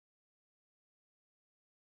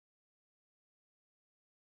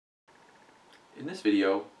In this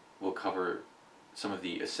video, we'll cover some of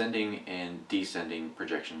the ascending and descending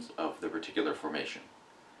projections of the reticular formation.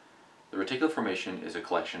 The reticular formation is a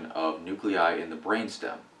collection of nuclei in the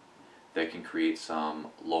brainstem that can create some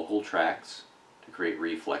local tracts to create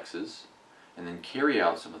reflexes, and then carry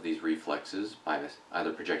out some of these reflexes by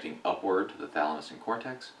either projecting upward to the thalamus and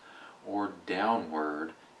cortex or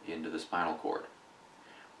downward into the spinal cord.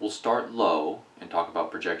 We'll start low and talk about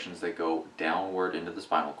projections that go downward into the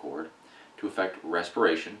spinal cord to affect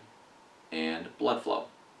respiration and blood flow.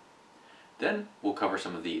 Then we'll cover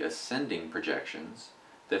some of the ascending projections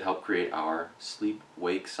that help create our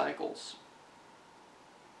sleep-wake cycles.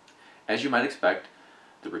 As you might expect,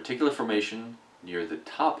 the reticular formation near the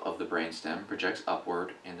top of the brainstem projects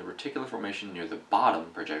upward, and the reticular formation near the bottom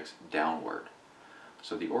projects downward.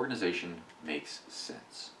 So the organization makes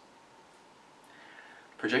sense.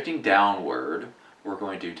 Projecting downward, we're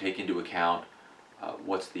going to take into account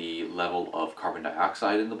what's the level of carbon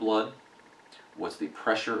dioxide in the blood, what's the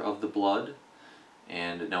pressure of the blood,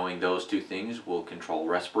 and knowing those two things will control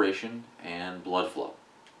respiration and blood flow.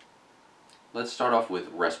 Let's start off with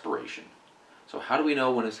respiration. So how do we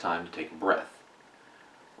know when it's time to take a breath?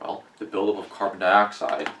 Well, the buildup of carbon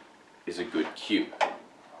dioxide is a good cue.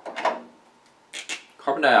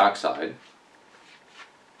 Carbon dioxide,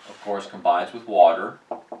 of course, combines with water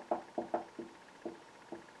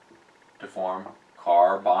to form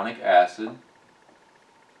carbonic acid.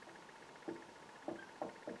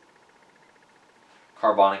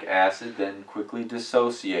 Carbonic acid then quickly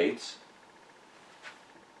dissociates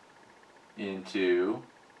into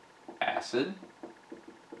acid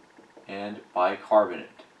and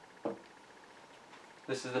bicarbonate.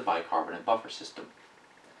 This is the bicarbonate buffer system.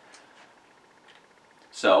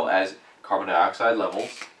 So as carbon dioxide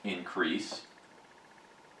levels increase,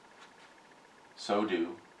 so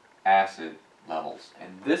do acid levels.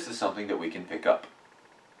 And this is something that we can pick up.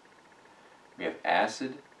 We have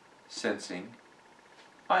acid sensing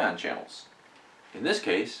ion channels. In this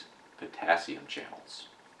case, potassium channels.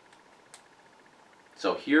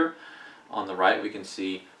 So here on the right we can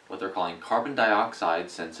see what they're calling carbon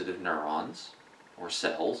dioxide sensitive neurons or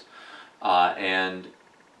cells, and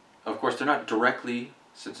of course they're not directly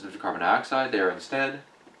sensitive to carbon dioxide, they're instead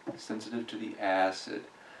sensitive to the acid.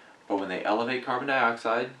 But when they elevate carbon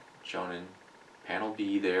dioxide, shown in panel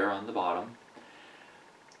B there on the bottom,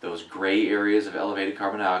 those gray areas of elevated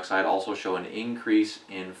carbon dioxide also show an increase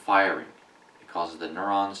in firing. It causes the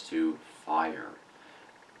neurons to fire.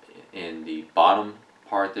 In the bottom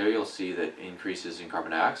part there, you'll see that increases in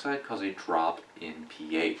carbon dioxide cause a drop in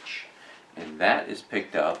pH. And that is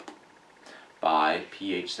picked up by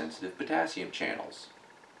pH-sensitive potassium channels.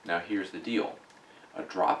 Now here's the deal. A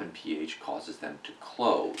drop in pH causes them to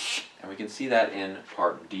close. And we can see that in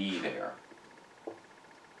part D there.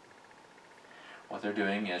 What they're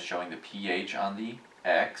doing is showing the pH on the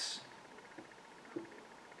X,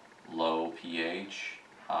 low pH,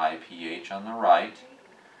 high pH on the right.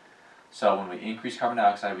 So when we increase carbon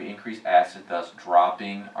dioxide, we increase acid, thus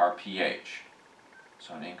dropping our pH.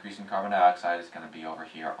 So an increase in carbon dioxide is going to be over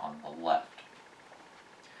here on the left.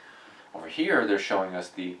 Over here, they're showing us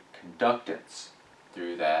the conductance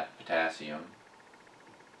through that potassium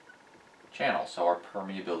channel. So our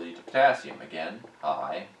permeability to potassium, again,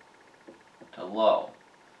 high to low.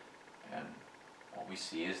 And what we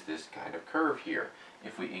see is this kind of curve here.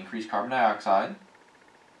 If we increase carbon dioxide,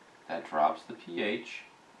 that drops the pH,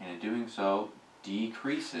 and in doing so,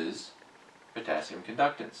 decreases potassium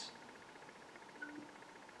conductance.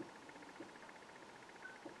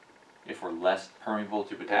 If we're less permeable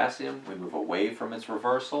to potassium, we move away from its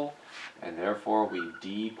reversal, and therefore we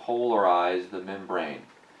depolarize the membrane.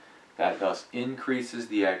 That thus increases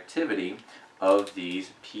the activity of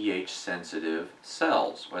these pH-sensitive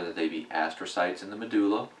cells, whether they be astrocytes in the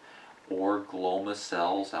medulla or glomus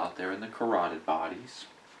cells out there in the carotid bodies.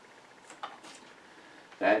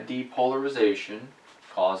 That depolarization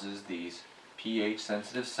causes these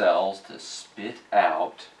pH-sensitive cells to spit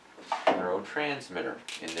out neurotransmitter,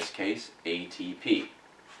 in this case ATP.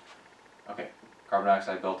 Okay, carbon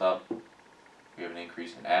dioxide built up, we have an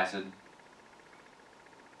increase in acid.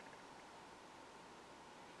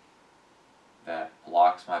 That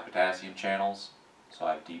blocks my potassium channels, so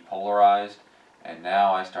I've depolarized, and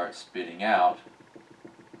now I start spitting out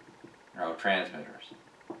neurotransmitters,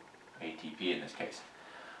 ATP in this case.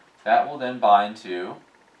 That will then bind to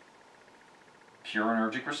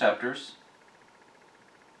purinergic receptors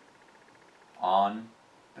on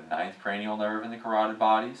the 9th cranial nerve in the carotid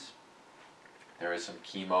bodies. There is some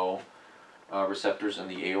chemo receptors in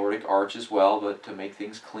the aortic arch as well, but to make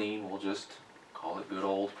things clean, we'll just call it good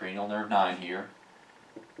old cranial nerve 9 here.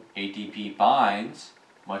 ATP binds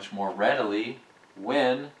much more readily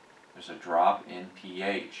when there's a drop in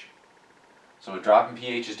pH. So a drop in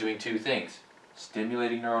pH is doing two things: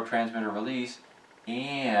 stimulating neurotransmitter release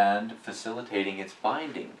and facilitating its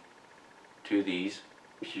binding to these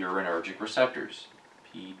purinergic receptors,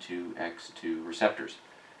 P2X2 receptors.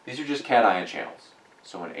 These are just cation channels.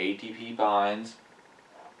 So when ATP binds,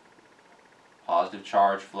 positive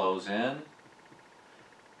charge flows in,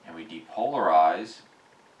 and we depolarize,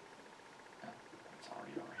 it's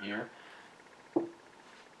already over here,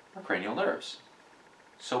 our cranial nerves.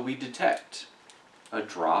 So we detect a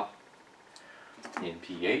drop in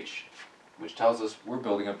pH, which tells us we're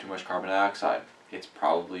building up too much carbon dioxide. It's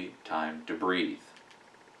probably time to breathe.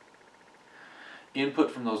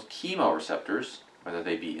 Input from those chemoreceptors, whether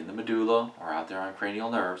they be in the medulla or out there on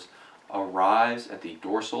cranial nerves, arrives at the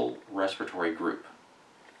dorsal respiratory group.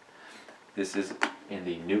 This is in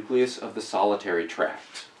the nucleus of the solitary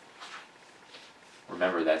tract.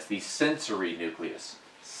 Remember, that's the sensory nucleus.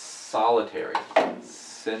 Solitary,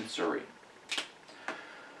 sensory.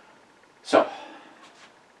 So,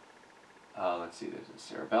 let's see, there's a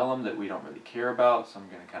cerebellum that we don't really care about, so I'm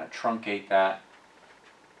going to kind of truncate that.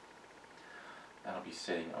 That'll be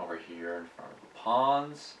sitting over here in front of the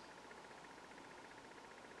pons.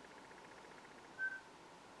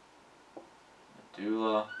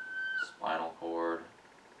 Medulla, spinal cord,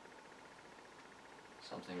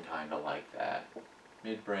 something kind of like that.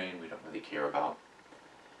 Midbrain, we don't really care about.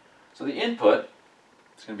 So the input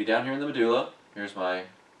is going to be down here in the medulla. Here's my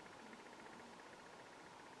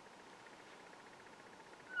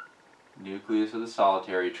nucleus of the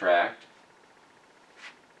solitary tract.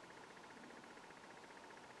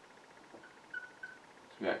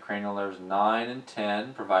 So we got cranial nerves 9 and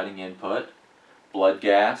 10 providing input, blood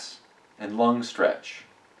gas, and lung stretch.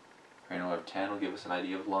 Cranial nerve 10 will give us an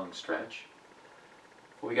idea of lung stretch.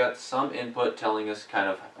 We got some input telling us kind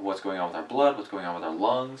of what's going on with our blood, what's going on with our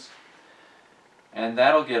lungs, and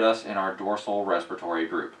that'll get us in our dorsal respiratory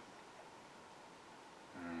group.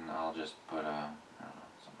 And I'll just put a, I don't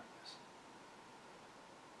know, something like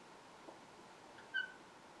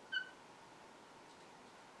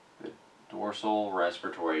this. The dorsal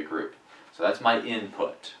respiratory group. So that's my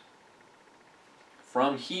input.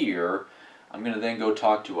 From here, I'm going to then go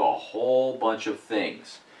talk to a whole bunch of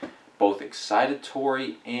things, both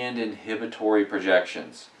excitatory and inhibitory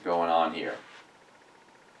projections going on here.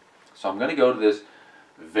 So I'm going to go to this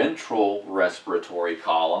ventral respiratory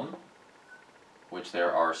column, which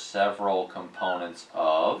there are several components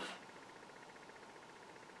of.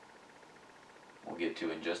 We'll get to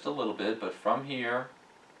in just a little bit, but from here,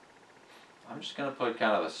 I'm just going to put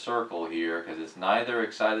kind of a circle here because it's neither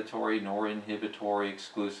excitatory nor inhibitory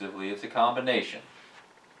exclusively. It's a combination.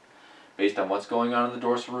 Based on what's going on in the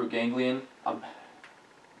dorsal root ganglion,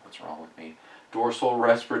 what's wrong with me? Dorsal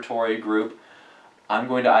respiratory group, I'm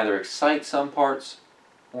going to either excite some parts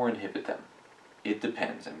or inhibit them. It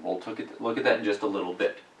depends, and we'll look at that in just a little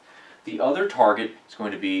bit. The other target is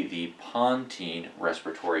going to be the pontine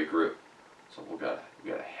respiratory group. So we got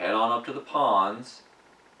to head on up to the pons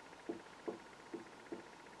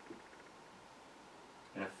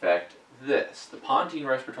and affect this. The pontine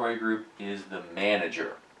respiratory group is the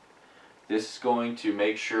manager. This is going to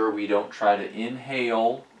make sure we don't try to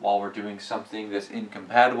inhale while we're doing something that's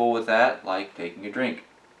incompatible with that, like taking a drink.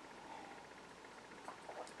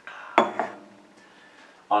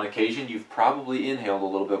 On occasion, you've probably inhaled a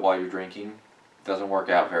little bit while you're drinking. It doesn't work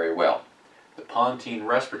out very well. The pontine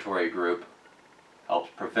respiratory group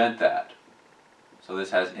helps prevent that. So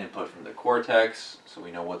this has input from the cortex, so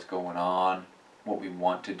we know what's going on, what we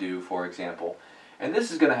want to do, for example. And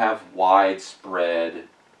this is going to have widespread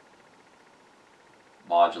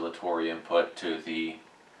modulatory input to the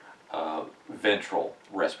ventral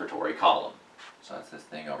respiratory column. So that's this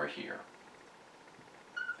thing over here.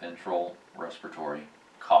 Ventral respiratory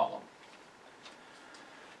column.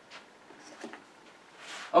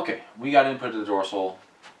 Okay, we got input to the dorsal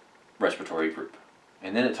respiratory group.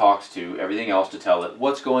 And then it talks to everything else to tell it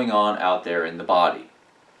what's going on out there in the body.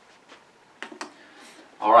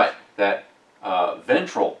 Alright, that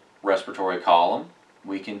ventral respiratory column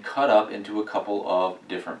we can cut up into a couple of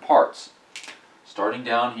different parts. Starting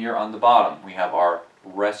down here on the bottom, we have our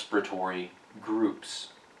respiratory groups.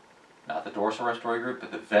 Not the dorsal respiratory group,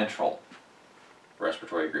 but the ventral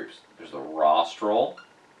respiratory groups. There's the rostral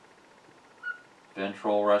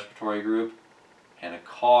ventral respiratory group and a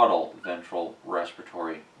caudal ventral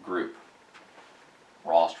respiratory group.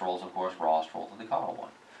 Rostrals, of course, rostrals, and the caudal one.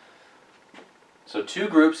 So two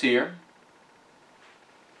groups here.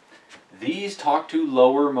 These talk to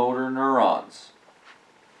lower motor neurons.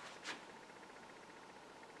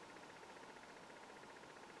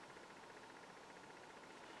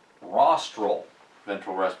 rostral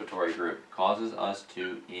ventral respiratory group causes us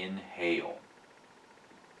to inhale.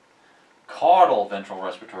 Caudal ventral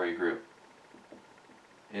respiratory group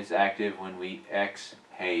is active when we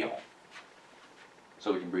exhale.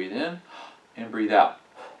 So we can breathe in and breathe out.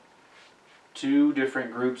 Two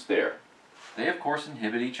different groups there. They of course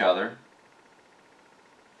inhibit each other.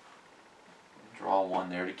 Draw one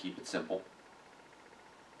there to keep it simple.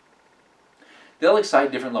 They'll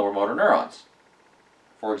excite different lower motor neurons.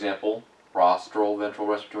 For example, rostral ventral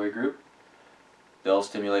respiratory group, they'll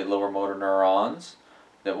stimulate lower motor neurons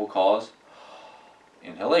that will cause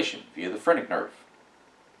inhalation via the phrenic nerve.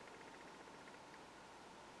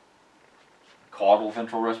 Caudal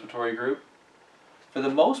ventral respiratory group, for the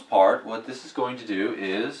most part, what this is going to do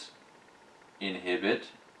is inhibit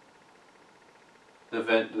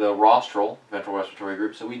the rostral ventral respiratory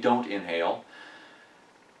group, so we don't inhale.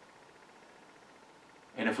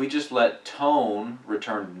 And if we just let tone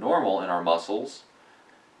return to normal in our muscles,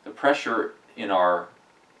 the pressure in our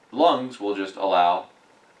lungs will just allow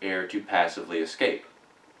air to passively escape.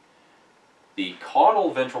 The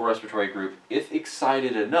caudal ventral respiratory group, if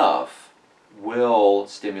excited enough, will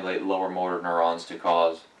stimulate lower motor neurons to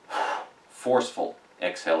cause forceful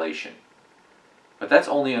exhalation. But that's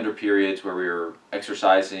only under periods where we're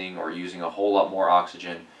exercising or using a whole lot more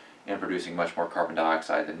oxygen and producing much more carbon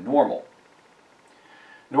dioxide than normal.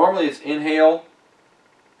 Normally it's inhale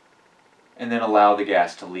and then allow the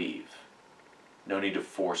gas to leave. No need to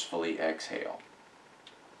forcefully exhale.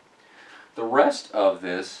 The rest of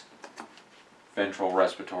this ventral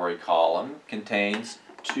respiratory column contains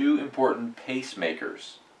two important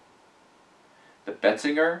pacemakers, the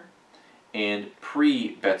Betzinger and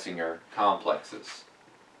pre-Betzinger complexes.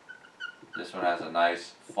 This one has a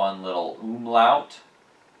nice fun little umlaut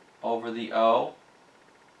over the O.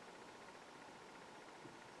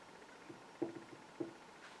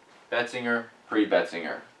 Betzinger,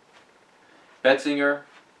 pre-Betzinger. Betzinger,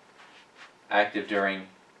 active during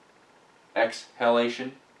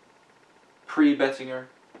exhalation. Pre-Betzinger,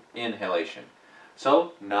 inhalation.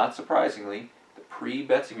 So, not surprisingly, the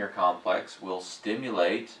pre-Betzinger complex will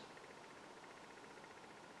stimulate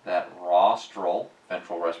that rostral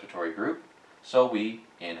ventral respiratory group, so we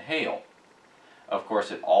inhale. Of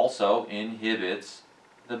course, it also inhibits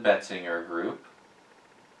the Betzinger group.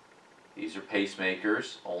 These are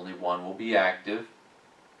pacemakers, only one will be active.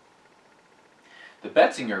 The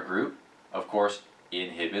Betzinger group, of course,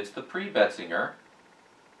 inhibits the pre-Betzinger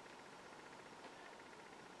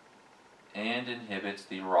and inhibits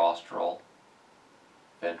the rostral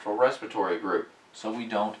ventral respiratory group, so we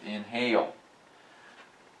don't inhale.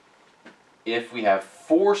 If we have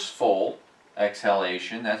forceful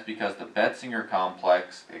exhalation, that's because the Betzinger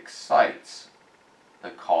complex excites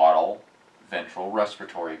the caudal ventral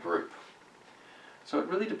respiratory group. So it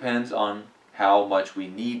really depends on how much we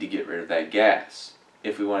need to get rid of that gas.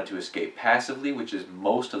 If we want it to escape passively, which is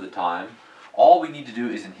most of the time, all we need to do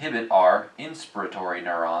is inhibit our inspiratory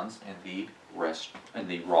neurons in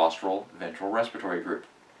the rostral ventral respiratory group.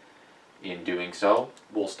 In doing so,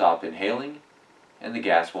 we'll stop inhaling and the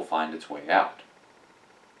gas will find its way out.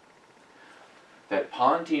 That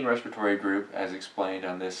pontine respiratory group, as explained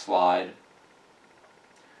on this slide,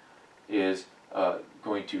 is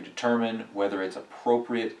going to determine whether it's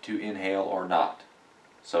appropriate to inhale or not.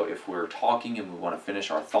 So if we're talking and we want to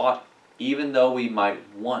finish our thought, even though we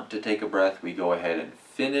might want to take a breath, we go ahead and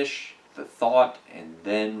finish the thought and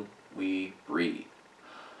then we breathe.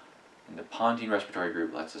 And the pontine respiratory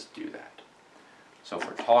group lets us do that. So if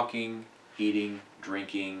we're talking, eating,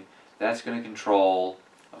 drinking, that's going to control,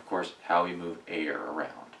 of course, how we move air around.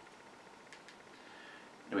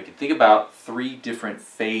 And we can think about three different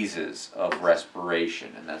phases of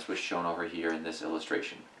respiration, and that's what's shown over here in this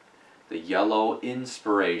illustration. The yellow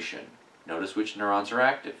inspiration. Notice which neurons are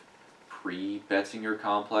active. Pre-Betzinger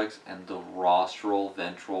complex and the rostral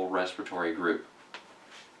ventral respiratory group.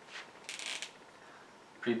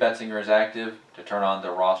 Pre-Betzinger is active to turn on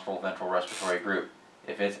the rostral ventral respiratory group.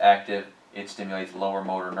 If it's active, it stimulates lower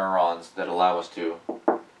motor neurons that allow us to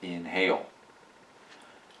inhale.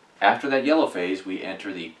 After that yellow phase, we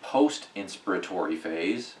enter the post-inspiratory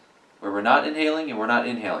phase, where we're not inhaling and we're not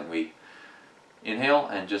inhaling. We inhale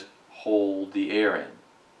and just hold the air in.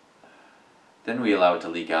 Then we allow it to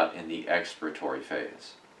leak out in the expiratory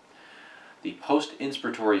phase. The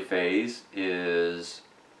post-inspiratory phase is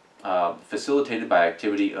facilitated by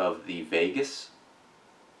activity of the vagus,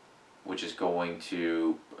 which is going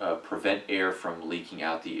to prevent air from leaking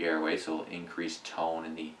out the airway, so it'll increase tone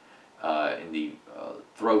in the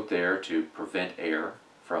throat there to prevent air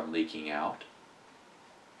from leaking out.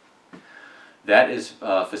 That is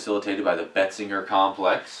facilitated by the Betzinger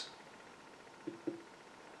complex,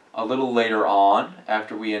 A little later on,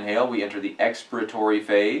 after we inhale, we enter the expiratory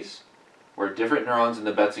phase, where different neurons in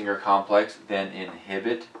the Betzinger complex then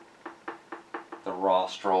inhibit the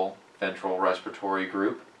rostral ventral respiratory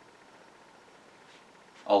group,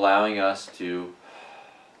 allowing us to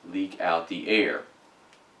leak out the air.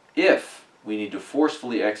 If we need to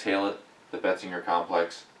forcefully exhale it, the Betzinger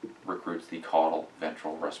complex recruits the caudal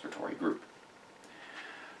ventral respiratory group.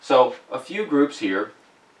 So a few groups here.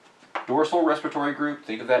 Dorsal respiratory group,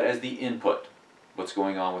 think of that as the input. What's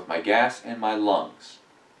going on with my gas and my lungs.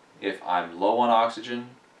 If I'm low on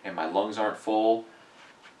oxygen and my lungs aren't full,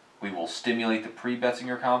 we will stimulate the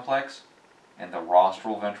pre-Betzinger complex and the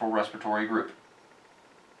rostral ventral respiratory group.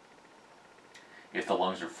 If the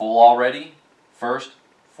lungs are full already, first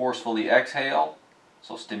forcefully exhale,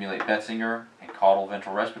 so stimulate Betzinger and caudal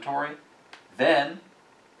ventral respiratory, then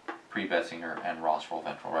pre-Betzinger and rostral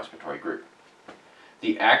ventral respiratory group.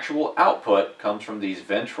 The actual output comes from these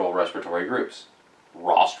ventral respiratory groups.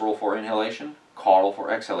 Rostral for inhalation, caudal for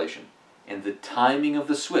exhalation. And the timing of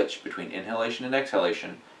the switch between inhalation and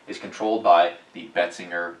exhalation is controlled by the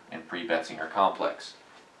Betzinger and pre-Betzinger complex.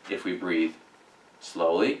 If we breathe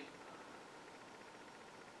slowly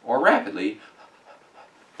or rapidly,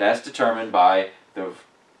 that's determined by the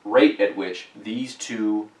rate at which these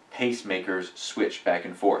two pacemakers switch back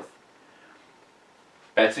and forth.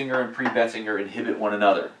 Betzinger and pre-Betzinger inhibit one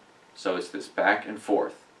another, so it's this back and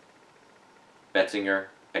forth. Betzinger,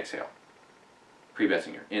 exhale.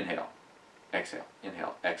 Pre-Betzinger, inhale, exhale,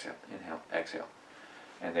 inhale, exhale, inhale, exhale.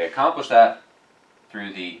 And they accomplish that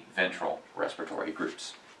through the ventral respiratory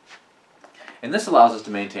groups. And this allows us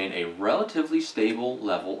to maintain a relatively stable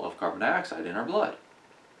level of carbon dioxide in our blood.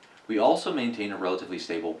 We also maintain a relatively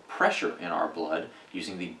stable pressure in our blood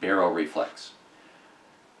using the baroreflex.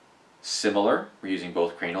 Similar, we're using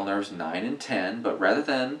both cranial nerves 9 and 10, but rather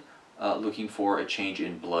than looking for a change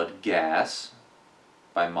in blood gas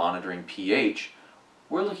by monitoring pH,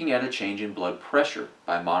 we're looking at a change in blood pressure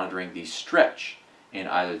by monitoring the stretch in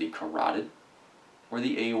either the carotid or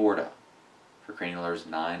the aorta for cranial nerves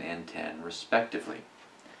 9 and 10 respectively.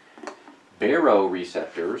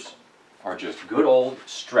 Baroreceptors are just good old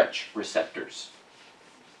stretch receptors.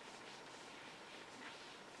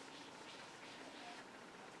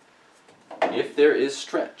 If there is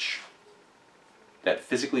stretch that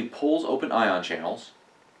physically pulls open ion channels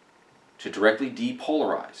to directly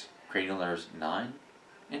depolarize cranial nerves 9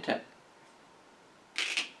 and 10.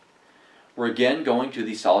 We're again going to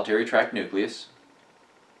the solitary tract nucleus.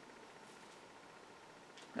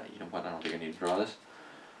 Now, you know what, I don't think I need to draw this.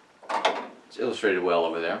 It's illustrated well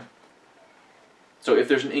over there. So if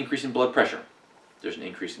there's an increase in blood pressure, there's an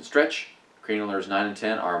increase in stretch, cranial nerves 9 and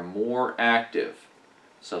 10 are more active.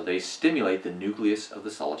 So they stimulate the nucleus of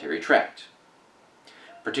the solitary tract,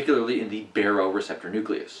 particularly in the baroreceptor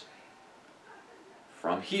nucleus.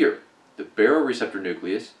 From here, the baroreceptor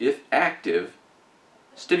nucleus, if active,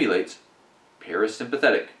 stimulates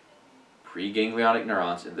parasympathetic preganglionic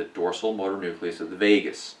neurons in the dorsal motor nucleus of the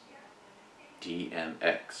vagus,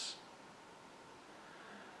 DMX.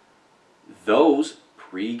 Those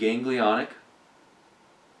preganglionic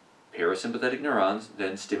parasympathetic neurons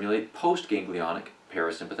then stimulate postganglionic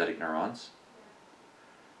parasympathetic neurons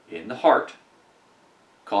in the heart,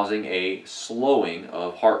 causing a slowing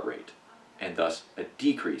of heart rate and thus a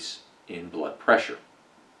decrease in blood pressure.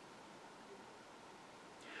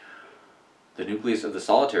 The nucleus of the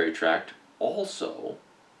solitary tract also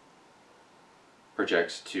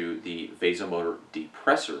projects to the vasomotor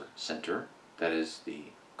depressor center, that is the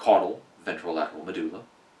caudal ventrolateral medulla.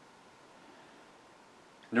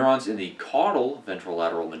 Neurons in the caudal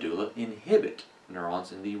ventrolateral medulla inhibit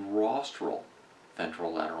neurons in the rostral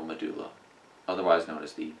ventrolateral medulla, otherwise known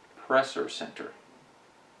as the pressor center.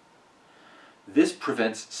 This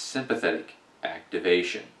prevents sympathetic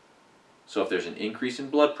activation. So if there's an increase in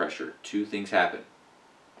blood pressure, two things happen.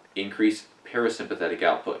 Increase parasympathetic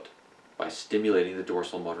output by stimulating the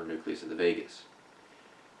dorsal motor nucleus of the vagus.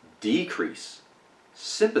 Decrease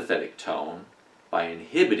sympathetic tone by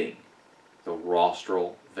inhibiting the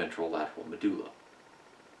rostral ventrolateral medulla.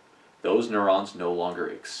 Those neurons no longer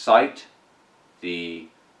excite the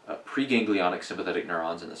preganglionic sympathetic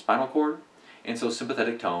neurons in the spinal cord, and so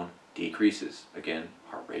sympathetic tone decreases. Again,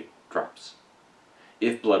 heart rate drops.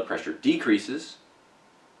 If blood pressure decreases,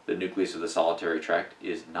 the nucleus of the solitary tract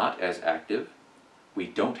is not as active, we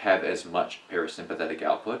don't have as much parasympathetic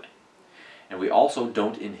output, and we also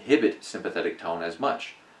don't inhibit sympathetic tone as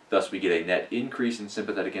much. Thus we get a net increase in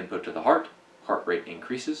sympathetic input to the heart rate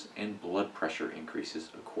increases, and blood pressure increases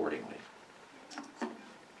accordingly.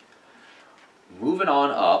 Moving on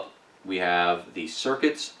up, we have the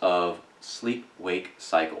circuits of sleep-wake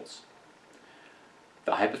cycles.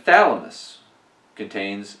 The hypothalamus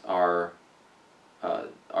contains our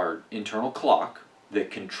internal clock that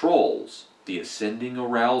controls the ascending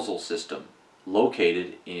arousal system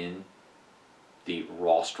located in the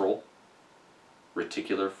rostral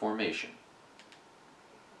reticular formation.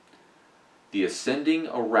 The ascending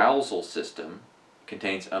arousal system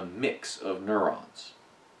contains a mix of neurons.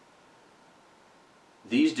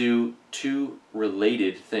 These do two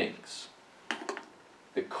related things.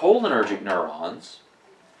 The cholinergic neurons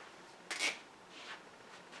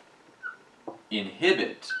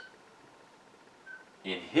inhibit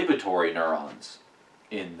inhibitory neurons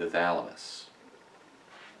in the thalamus.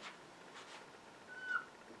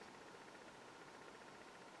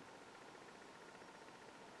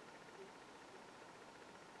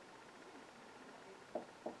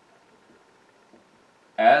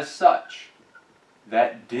 As such,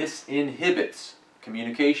 that disinhibits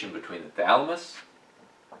communication between the thalamus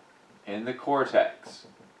and the cortex.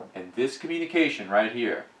 And this communication right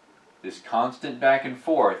here, this constant back and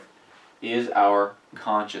forth, is our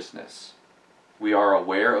consciousness. We are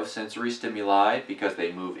aware of sensory stimuli because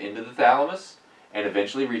they move into the thalamus and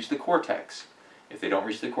eventually reach the cortex. If they don't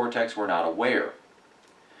reach the cortex, we're not aware.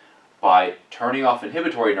 By turning off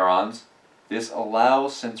inhibitory neurons, this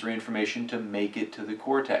allows sensory information to make it to the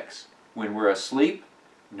cortex. When we're asleep,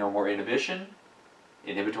 no more inhibition.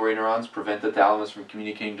 Inhibitory neurons prevent the thalamus from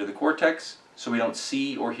communicating to the cortex, so we don't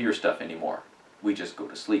see or hear stuff anymore. We just go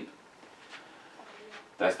to sleep.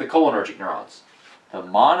 That's the cholinergic neurons. The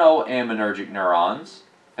monoaminergic neurons,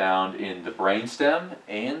 found in the brainstem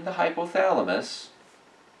and the hypothalamus,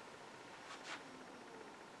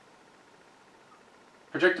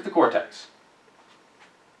 project to the cortex,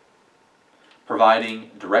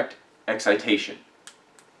 providing direct excitation.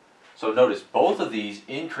 So notice both of these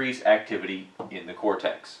increase activity in the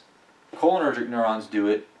cortex. Cholinergic neurons do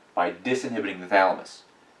it by disinhibiting the thalamus.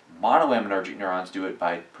 Monoaminergic neurons do it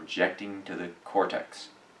by projecting to the cortex.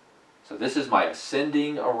 So this is my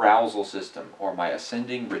ascending arousal system, or my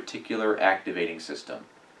ascending reticular activating system,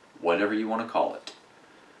 whatever you want to call it.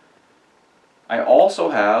 I also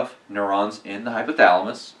have neurons in the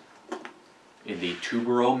hypothalamus, in the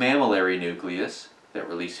tuberomammillary nucleus that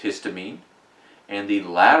release histamine, and the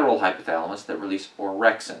lateral hypothalamus that release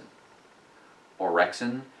orexin.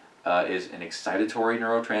 Orexin is an excitatory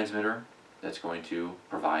neurotransmitter that's going to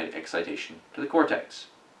provide excitation to the cortex.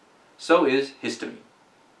 So is histamine.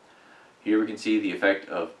 Here we can see the effect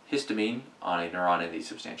of histamine on a neuron in the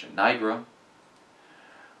substantia nigra.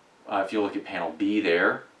 If you look at panel B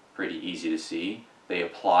there, pretty easy to see. They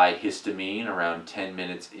apply histamine around 10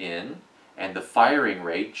 minutes in, and the firing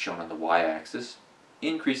rate, shown on the y-axis,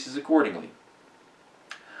 increases accordingly.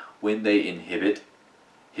 When they inhibit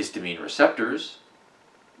histamine receptors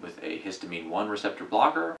with a histamine 1 receptor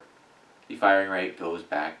blocker, the firing rate goes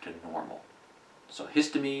back to normal. So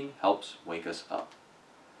histamine helps wake us up.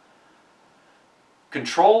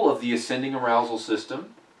 Control of the ascending arousal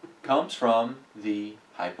system comes from the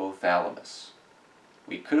hypothalamus.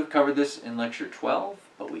 We could have covered this in lecture 12,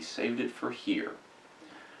 but we saved it for here.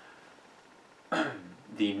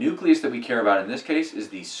 The nucleus that we care about in this case is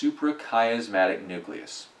the suprachiasmatic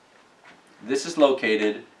nucleus. This is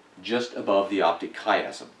located just above the optic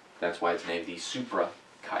chiasm. That's why it's named the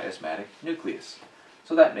suprachiasmatic nucleus.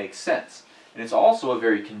 So that makes sense. And it's also a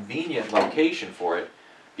very convenient location for it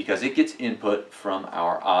because it gets input from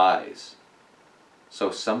our eyes.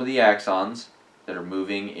 So some of the axons that are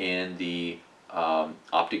moving in the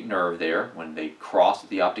optic nerve there, when they cross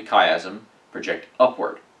the optic chiasm, project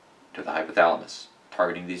upward to the hypothalamus,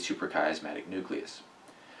 targeting the suprachiasmatic nucleus.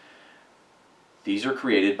 These are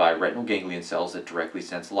created by retinal ganglion cells that directly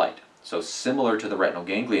sense light. So similar to the retinal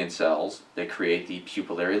ganglion cells, they create the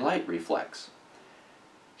pupillary light reflex.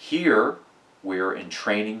 Here, we're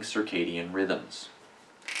entraining circadian rhythms.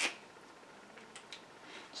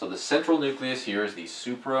 So the central nucleus here is the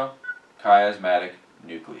suprachiasmatic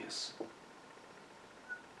nucleus.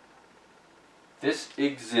 This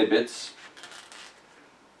exhibits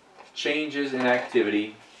changes in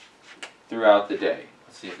activity throughout the day.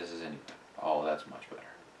 Let's see if this is any better. Oh, that's much better.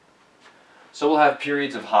 So we'll have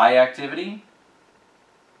periods of high activity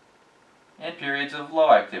and periods of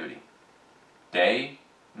low activity. Day,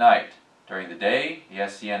 night. During the day, the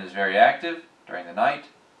SCN is very active. During the night,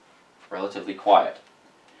 relatively quiet.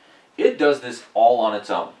 It does this all on its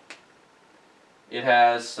own. It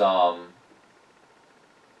has some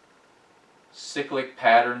cyclic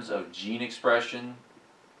patterns of gene expression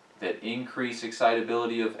that increase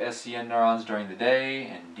excitability of SCN neurons during the day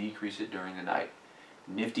and decrease it during the night.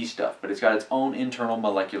 Nifty stuff, but it's got its own internal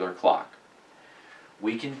molecular clock.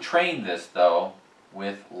 We can train this, though,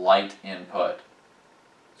 with light input.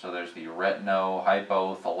 So there's the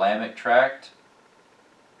retinohypothalamic tract.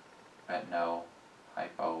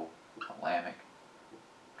 Retinohypothalamic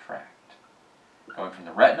tract. Going from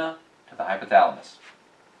the retina to the hypothalamus.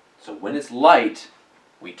 So when it's light,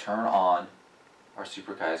 we turn on our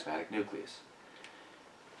suprachiasmatic nucleus.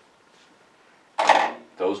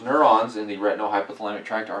 Those neurons in the retinohypothalamic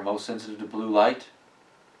tract are most sensitive to blue light.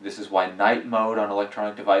 This is why night mode on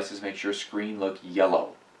electronic devices makes your screen look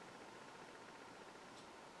yellow.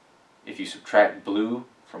 If you subtract blue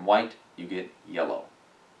from white, you get yellow.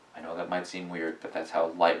 I know that might seem weird, but that's how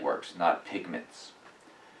light works, not pigments.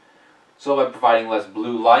 So by providing less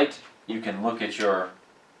blue light, you can look at your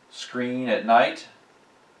screen at night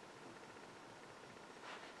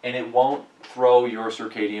and it won't throw your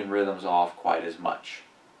circadian rhythms off quite as much.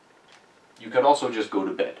 You could also just go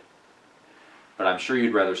to bed, but I'm sure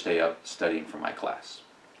you'd rather stay up studying for my class.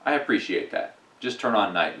 I appreciate that. Just turn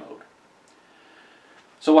on night mode.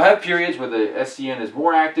 So we'll have periods where the SCN is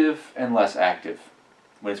more active and less active.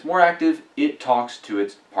 When it's more active, it talks to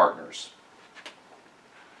its partners.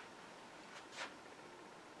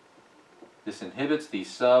 This inhibits the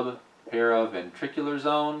subparaventricular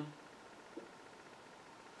zone.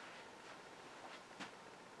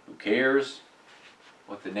 Who cares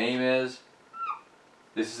what the name is?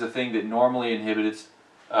 This is the thing that normally inhibits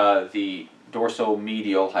the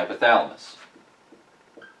dorsomedial hypothalamus.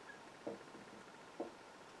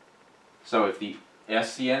 So if the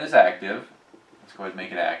SCN is active, let's go ahead and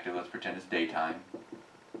make it active. Let's pretend it's daytime.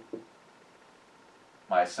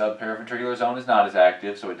 My subparaventricular zone is not as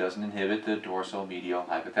active, so it doesn't inhibit the dorsomedial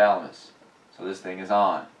hypothalamus. So this thing is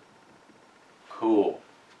on. Cool.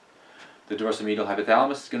 The dorsomedial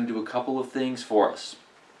hypothalamus is going to do a couple of things for us.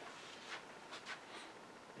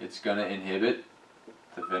 It's going to inhibit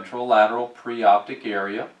the ventrolateral preoptic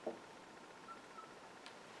area.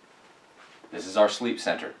 This is our sleep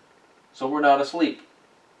center. So we're not asleep.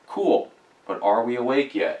 Cool. But are we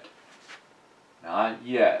awake yet? Not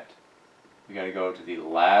yet. We got to go to the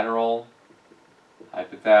lateral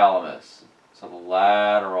hypothalamus. So the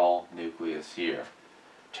lateral nucleus here.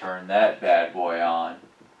 Turn that bad boy on.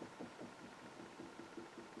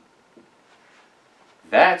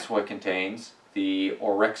 That's what contains the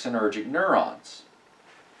orexinergic neurons.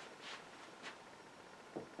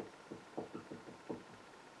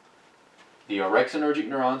 The orexinergic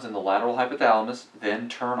neurons in the lateral hypothalamus then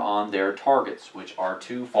turn on their targets, which are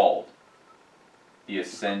twofold. The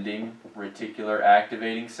ascending reticular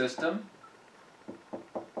activating system,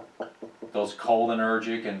 those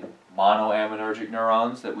cholinergic and monoaminergic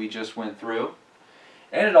neurons that we just went through,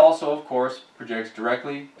 and it also, of course, projects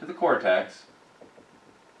directly to the cortex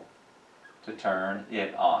to turn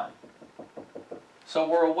it on. So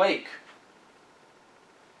we're awake.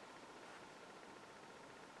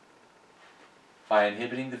 By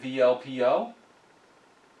inhibiting the VLPO,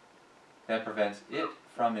 that prevents it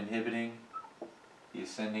from inhibiting the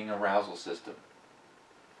ascending arousal system.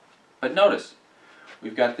 But notice,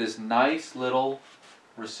 we've got this nice little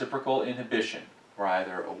reciprocal inhibition. We're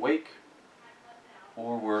either awake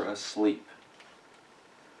or we're asleep.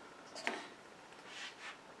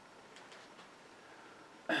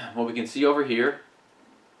 What we can see over here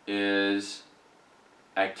is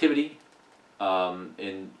activity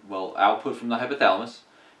output from the hypothalamus,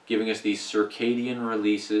 giving us these circadian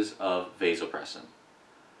releases of vasopressin.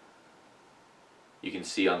 You can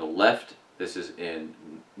see on the left, this is in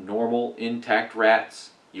normal intact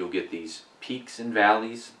rats. You'll get these peaks and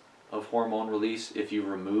valleys of hormone release. If you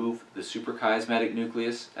remove the suprachiasmatic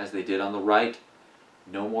nucleus, as they did on the right,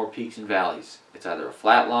 no more peaks and valleys. It's either a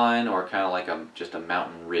flat line or kind of like just a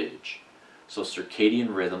mountain ridge. So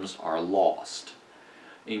circadian rhythms are lost.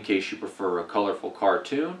 In case you prefer a colorful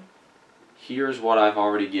cartoon, here's what I've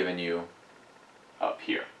already given you up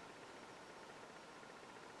here.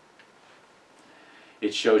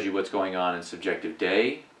 It shows you what's going on in subjective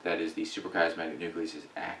day. That is, the suprachiasmatic nucleus is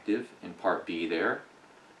active in part B there.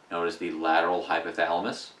 Notice the lateral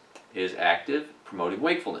hypothalamus is active, promoting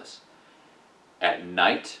wakefulness. At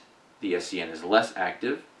night, the SCN is less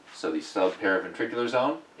active, so the subparaventricular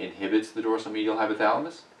zone inhibits the dorsomedial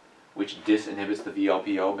hypothalamus, which disinhibits the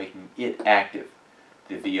VLPO, making it active.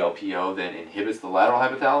 The VLPO then inhibits the lateral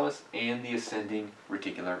hypothalamus and the ascending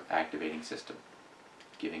reticular activating system,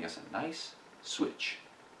 giving us a nice switch.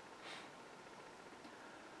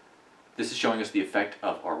 This is showing us the effect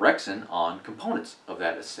of orexin on components of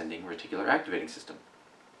that ascending reticular activating system.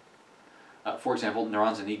 For example,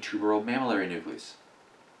 neurons in the tuberomammillary nucleus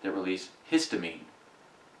that release histamine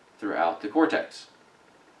throughout the cortex.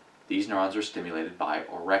 These neurons are stimulated by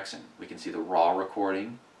orexin. We can see the raw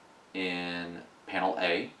recording in panel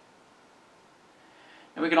A.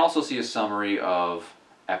 And we can also see a summary of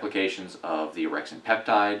applications of the orexin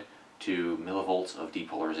peptide to millivolts of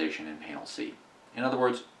depolarization in panel C. In other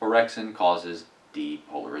words, orexin causes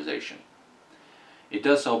depolarization. It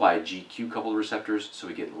does so by GQ coupled receptors, so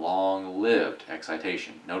we get long-lived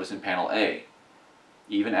excitation. Notice in panel A,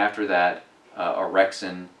 even after that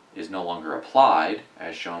orexin is no longer applied,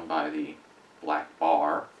 as shown by the black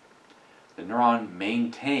bar, the neuron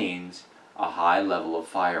maintains a high level of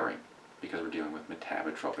firing because we're dealing with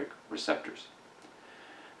metabotropic receptors.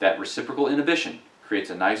 That reciprocal inhibition creates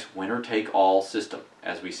a nice winner-take-all system,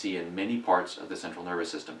 as we see in many parts of the central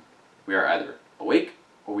nervous system. We are either awake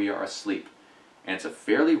or we are asleep, and it's a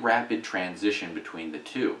fairly rapid transition between the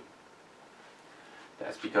two.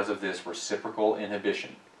 That's because of this reciprocal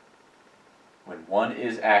inhibition. When one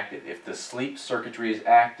is active, if the sleep circuitry is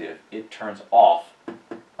active, it turns off.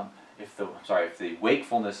 If the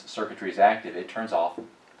wakefulness circuitry is active, it turns off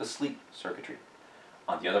the sleep circuitry.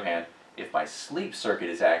 On the other hand, if my sleep circuit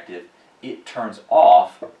is active, it turns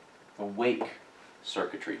off the wake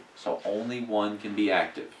circuitry. So only one can be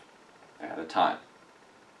active at a time.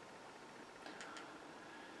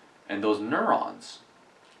 And those neurons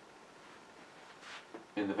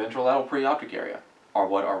in the ventrolateral preoptic area are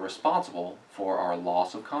what are responsible for our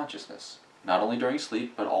loss of consciousness, not only during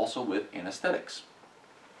sleep, but also with anesthetics.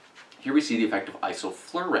 Here we see the effect of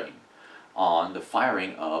isoflurane on the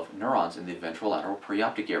firing of neurons in the ventrolateral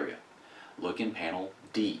preoptic area. Look in panel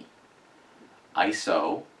D.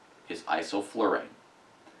 Iso is isoflurane.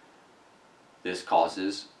 This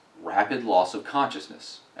causes rapid loss of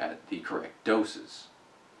consciousness at the correct doses.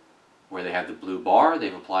 Where they have the blue bar,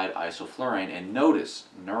 they've applied isoflurane, and notice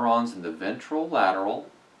neurons in the ventrolateral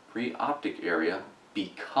preoptic area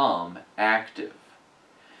become active.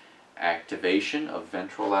 Activation of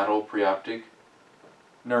ventrolateral preoptic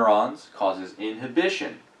neurons causes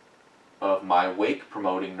inhibition of my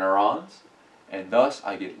wake-promoting neurons, and thus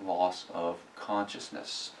I get loss of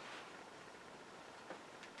consciousness.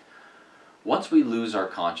 Once we lose our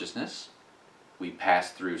consciousness, we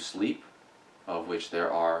pass through sleep, of which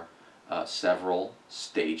there are several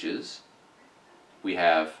stages. We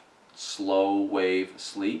have slow wave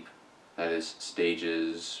sleep, that is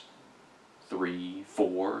stages 3,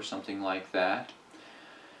 4, something like that.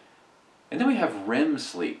 And then we have REM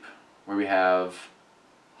sleep, where we have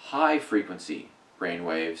high frequency brain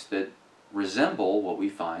waves that resemble what we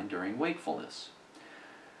find during wakefulness.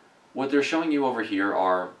 What they're showing you over here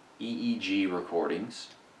are EEG recordings.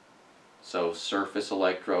 So surface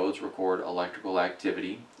electrodes record electrical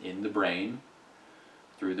activity in the brain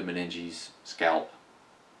through the meninges, scalp,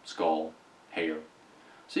 skull, hair.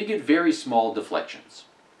 So you get very small deflections.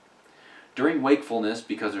 During wakefulness,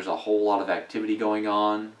 because there's a whole lot of activity going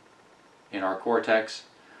on in our cortex,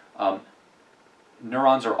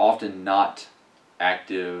 neurons are often not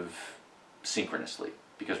active synchronously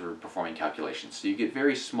because we're performing calculations. So you get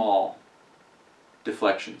very small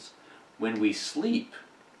deflections. When we sleep,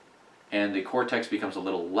 and the cortex becomes a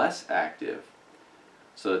little less active,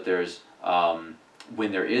 so that there's,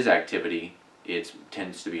 when there is activity, it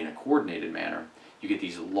tends to be in a coordinated manner, you get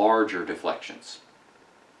these larger deflections.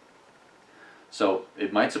 So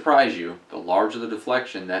it might surprise you, the larger the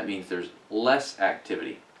deflection, that means there's less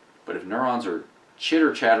activity. But if neurons are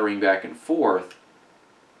chitter-chattering back and forth,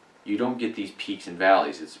 you don't get these peaks and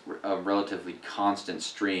valleys. It's a relatively constant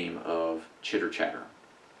stream of chitter-chatter.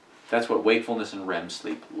 That's what wakefulness and REM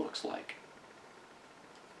sleep looks like.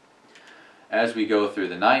 As we go through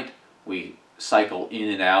the night, we cycle in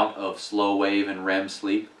and out of slow wave and REM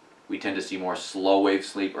sleep. We tend to see more slow wave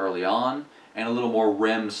sleep early on and a little more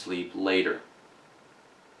REM sleep later.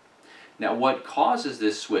 Now, what causes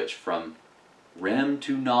this switch from REM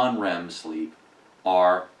to non-REM sleep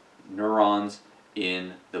are neurons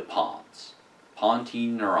in the pons.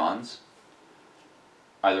 Pontine neurons,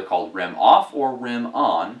 either called REM off or REM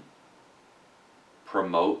on,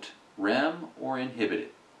 promote REM or inhibit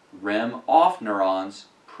it. REM off neurons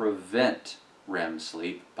prevent REM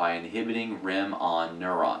sleep by inhibiting REM on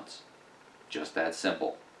neurons. Just that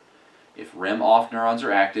simple. If REM off neurons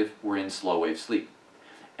are active, we're in slow wave sleep.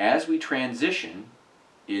 As we transition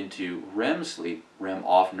into REM sleep, REM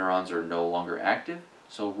off neurons are no longer active,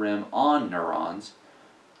 so REM on neurons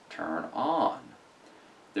turn on.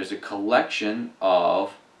 There's a collection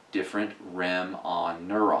of different REM on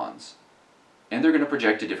neurons, and they're going to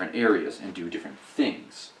project to different areas and do different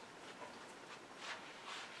things.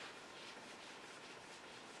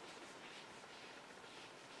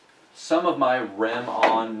 Some of my REM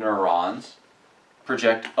on neurons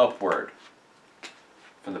project upward.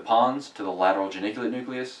 from the pons to the lateral geniculate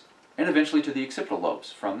nucleus, and eventually to the occipital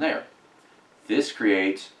lobes from there. This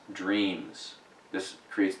creates dreams. This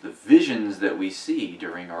creates the visions that we see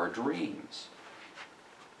during our dreams.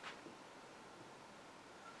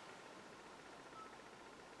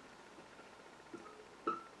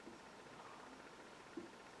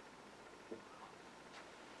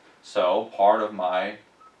 So part of my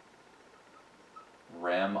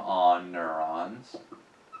REM-on neurons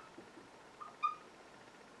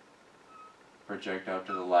project up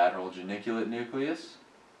to the lateral geniculate nucleus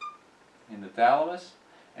in the thalamus,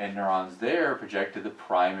 and neurons there project to the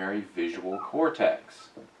primary visual cortex.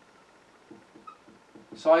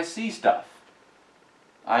 So I see stuff.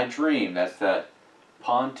 I dream. That's that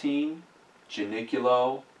pontine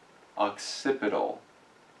geniculo-occipital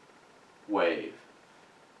wave.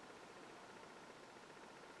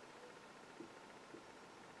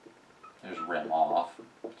 There's REM off,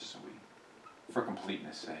 just so for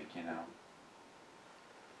completeness sake, you know.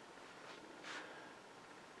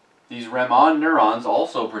 These REM-on neurons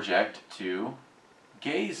also project to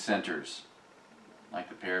gaze centers, like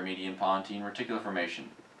the paramedian pontine reticular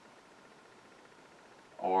formation,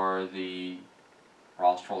 or the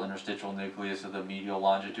rostral interstitial nucleus of the medial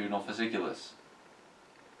longitudinal fasciculus.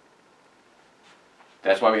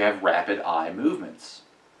 That's why we have rapid eye movements.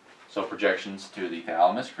 So projections to the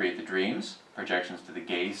thalamus create the dreams, projections to the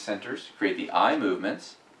gaze centers create the eye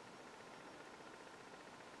movements.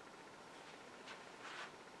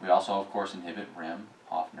 We also, of course, inhibit REM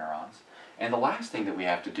off neurons. And the last thing that we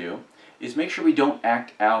have to do is make sure we don't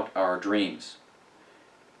act out our dreams.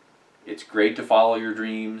 It's great to follow your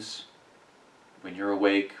dreams when you're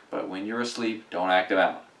awake, but when you're asleep, don't act them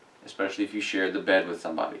out, especially if you share the bed with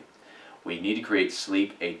somebody. We need to create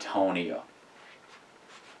sleep atonia.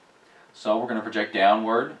 So we're going to project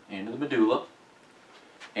downward into the medulla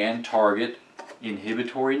and target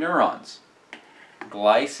inhibitory neurons.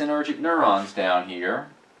 Glycinergic neurons down here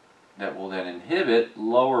that will then inhibit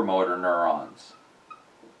lower motor neurons.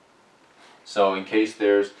 So in case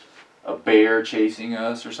there's a bear chasing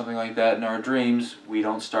us or something like that in our dreams, we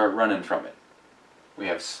don't start running from it. We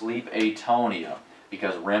have sleep atonia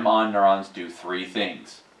because REM-on neurons do three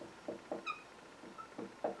things.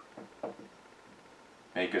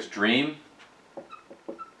 Make us dream,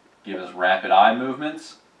 give us rapid eye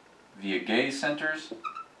movements via gaze centers,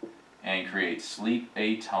 and create sleep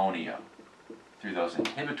atonia through those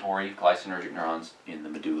inhibitory glycinergic neurons in the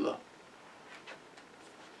medulla.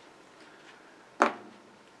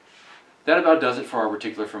 That about does it for our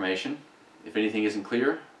reticular formation. If anything isn't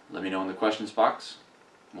clear, let me know in the questions box.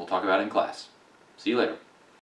 We'll talk about it in class. See you later.